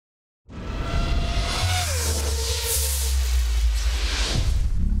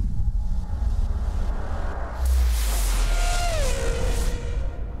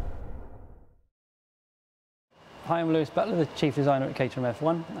Hi, I'm Lewis Butler, the Chief Designer at Caterham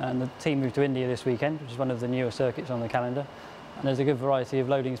F1, and the team moved to India this weekend, which is one of the newer circuits on the calendar. And there's a good variety of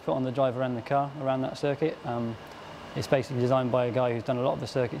loadings put on the driver and the car around that circuit. It's basically designed by a guy who's done a lot of the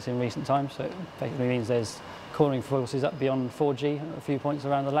circuits in recent times, so it basically means there's cornering forces up beyond 4G at a few points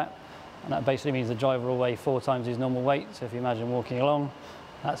around the lap, and that basically means the driver will weigh 4 times his normal weight. So if you imagine walking along,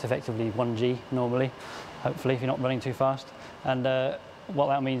 that's effectively 1G normally, hopefully, if you're not running too fast. And what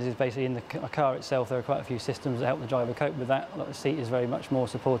that means is basically in the car itself there are quite a few systems that help the driver cope with that. Like the seat is very much more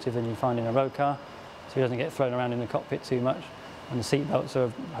supportive than you find in a road car, so he doesn't get thrown around in the cockpit too much. And the seat belts are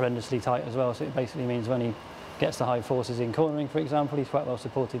horrendously tight as well, so it basically means when he gets the high forces in cornering, for example, he's quite well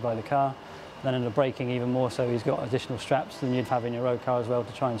supported by the car. Then in the braking even more so, he's got additional straps than you'd have in your road car as well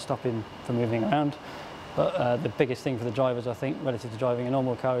to try and stop him from moving around. But the biggest thing for the drivers, I think, relative to driving a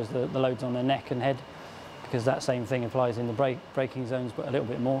normal car is the loads on their neck and head, because that same thing applies in the braking zones, but a little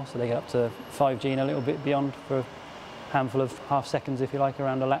bit more. So they get up to 5G and a little bit beyond for a handful of half seconds, if you like,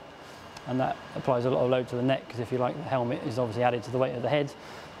 around a lap. And that applies a lot of load to the neck, because if you like, the helmet is obviously added to the weight of the head.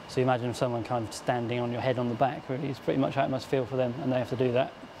 So you imagine someone kind of standing on your head on the back, really, is pretty much how it must feel for them, and they have to do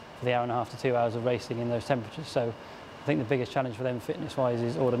that for the 1.5 to 2 hours of racing in those temperatures. So I think the biggest challenge for them fitness-wise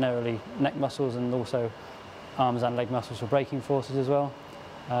is ordinarily neck muscles and also arms and leg muscles for braking forces as well.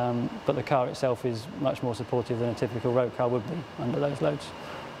 But the car itself is much more supportive than a typical road car would be under those loads.